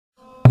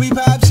We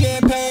pop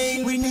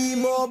champagne, we need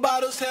more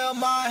bottles. Tell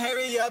Ma,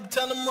 hurry up.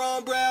 Tell them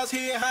Ron Browns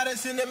here,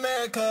 hottest in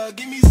America.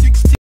 Give me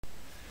 16.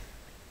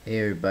 Hey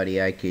everybody,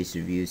 iCase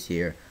Reviews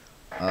here.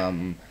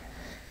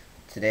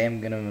 Today I'm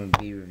gonna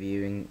be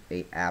reviewing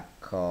a app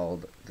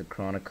called the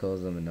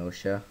Chronicles of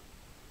Inotia.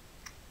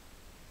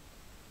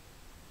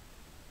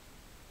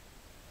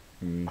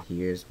 And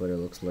here's what it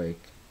looks like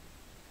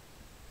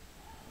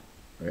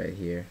right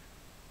here.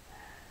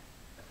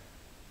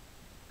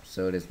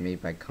 So it is made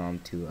by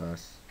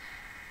Com2uS.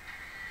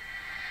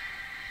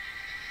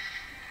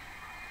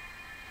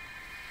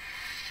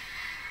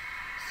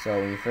 So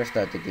when you first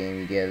start the game,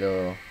 you get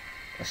a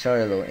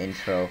short little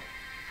intro.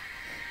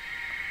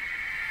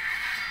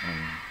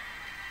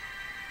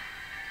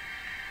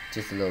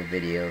 Just a little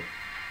video.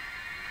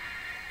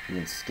 You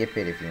can skip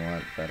it if you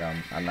want, but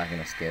I'm not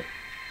gonna skip.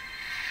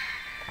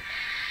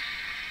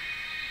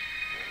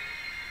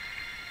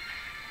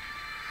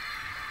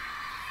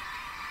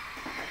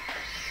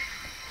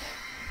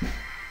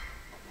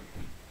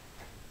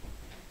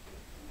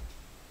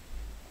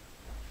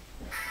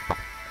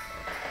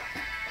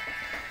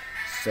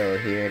 So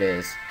here it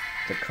is,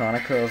 the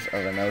Chronicles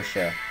of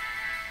Inotia,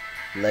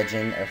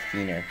 Legend of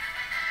Fenor.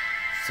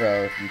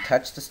 So you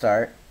touch the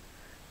start,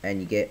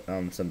 and you get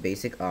some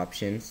basic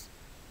options.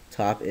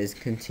 Top is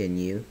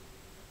continue,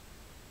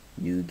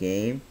 new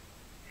game,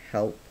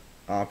 help,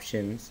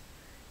 options,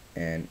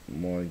 and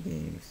more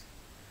games.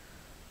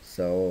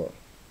 So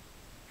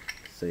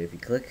if you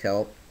click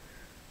help,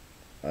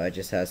 it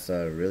just has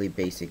a really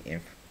basic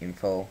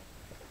info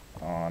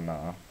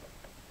on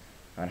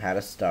how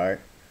to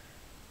start.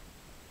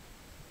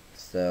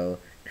 So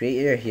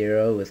create your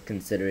hero with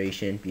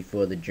consideration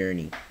before the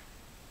journey.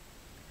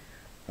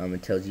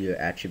 It tells you your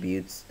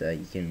attributes that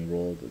you can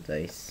roll the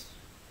dice.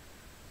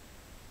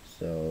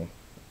 So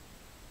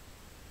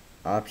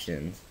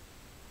options,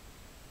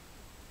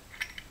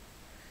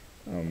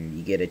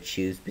 you get to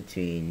choose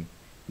between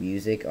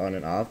music on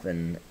and off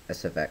and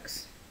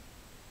SFX.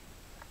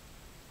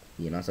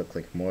 You can also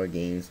click more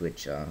games,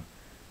 which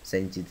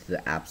sends you to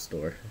the app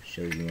store,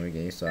 shows you more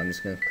games. So I'm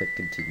just gonna click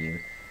continue,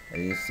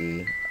 and you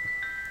see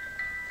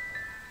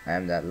I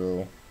am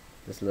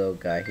this little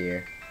guy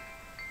here.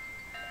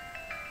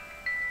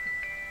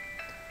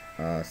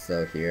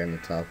 So here in the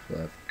top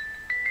left,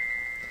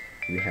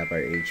 we have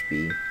our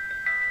HP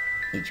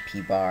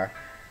bar,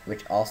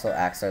 which also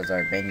acts as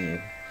our menu.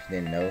 If you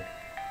didn't know,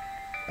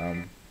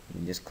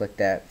 you just click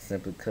that.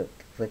 Simply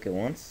click it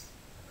once.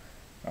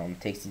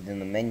 Takes you to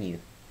the menu.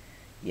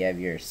 You have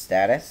your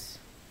status.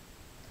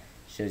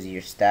 Shows you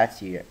your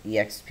stats, your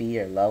EXP,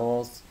 your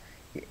levels,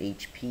 your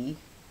HP.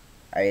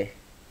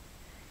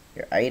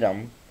 Your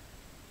item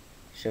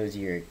shows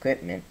you your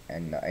equipment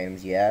and the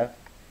items you have,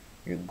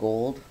 your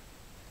gold,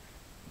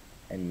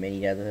 and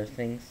many other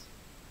things.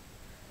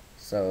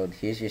 So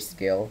here's your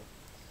skill.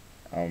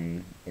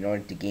 In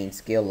order to gain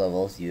skill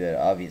levels, you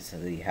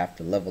obviously have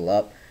to level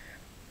up.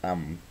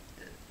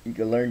 You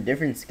can learn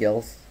different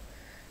skills.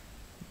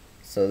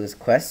 So there's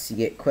quests. You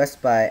get quests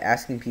by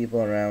asking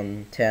people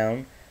around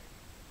town.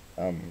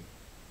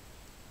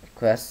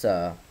 Quests,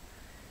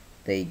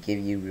 they give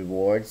you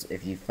rewards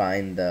if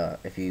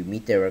you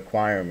meet their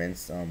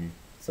requirements.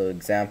 So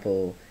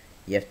example,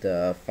 you have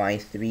to find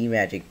 3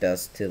 magic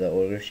dust to the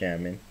Ogre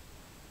Shaman.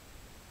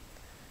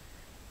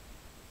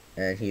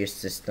 And here's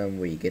system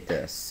where you get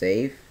to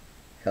save,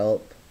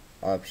 help,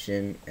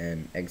 option,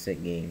 and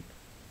exit game.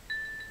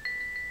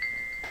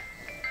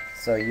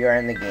 So you are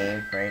in the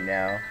game right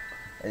now.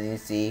 As you can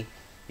see,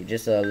 you're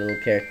just a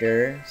little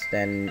character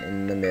standing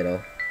in the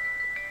middle.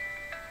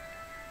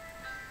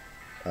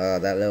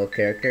 That little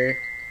character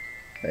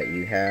that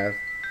you have,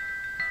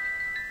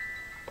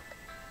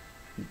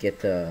 you get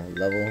to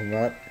level him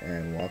up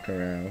and walk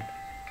around.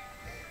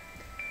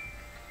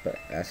 But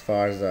as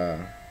far as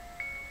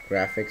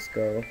graphics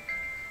go,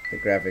 the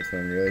graphics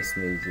run really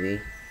smoothly.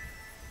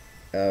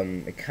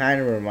 It kind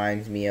of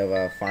reminds me of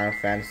a Final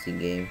Fantasy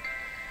game,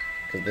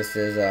 because this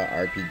is a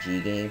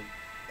RPG game.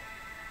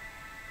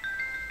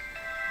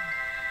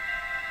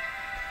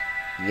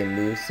 You can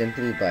move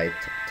simply by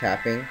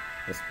tapping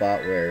the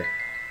spot where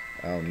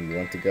you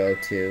want to go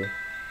to,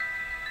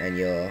 and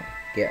you'll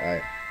get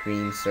a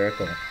green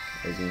circle,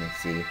 as you can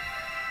see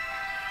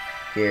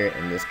here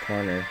in this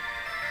corner.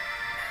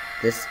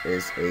 This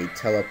is a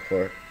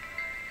teleport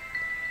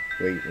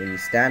where when you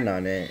stand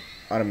on it,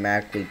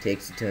 automatically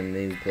takes you to a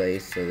new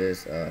place. So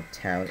there's a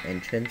town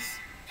entrance.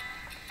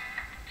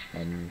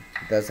 It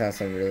does have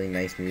some really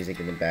nice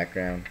music in the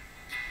background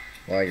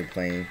while you're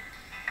playing.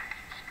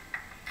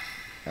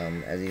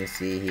 As you can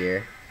see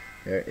here,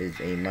 there is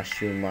a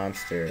mushroom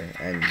monster,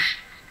 and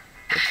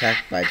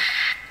attacked by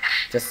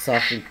just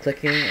softly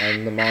clicking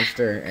on the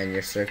monster, and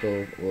your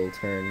circle will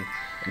turn,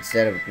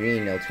 instead of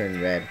green, it'll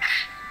turn red,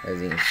 as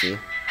you can see.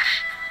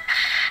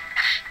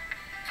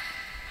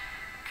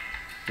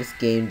 This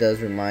game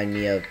does remind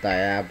me of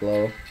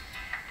Diablo,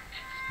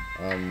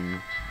 or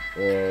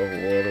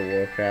World of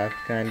Warcraft,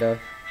 kind of.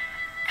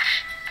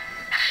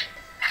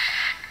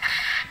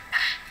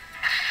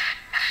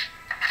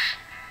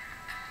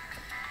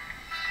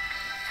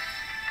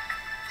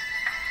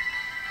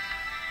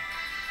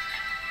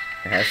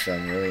 It has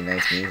some really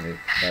nice music,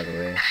 by the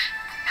way.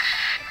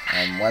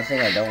 One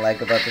thing I don't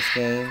like about this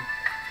game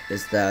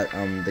is that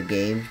the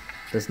game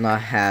does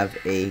not have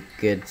a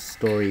good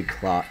story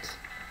plot.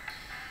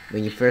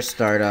 When you first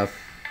start off,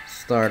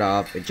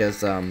 it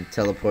just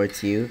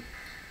teleports you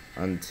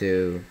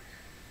onto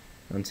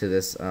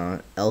this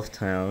elf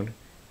town,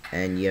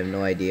 and you have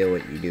no idea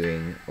what you're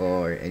doing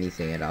or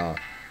anything at all.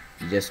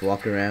 You just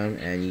walk around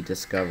and you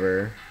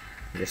discover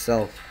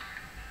yourself.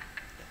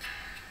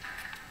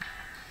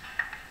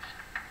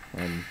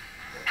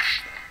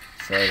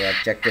 So the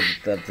objective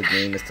of the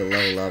game is to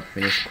level up,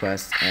 finish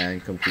quests,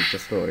 and complete the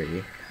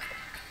story.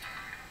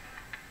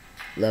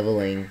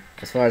 Leveling,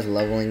 as far as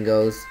leveling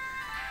goes,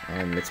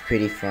 it's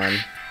pretty fun.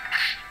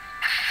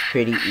 It's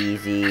pretty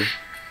easy.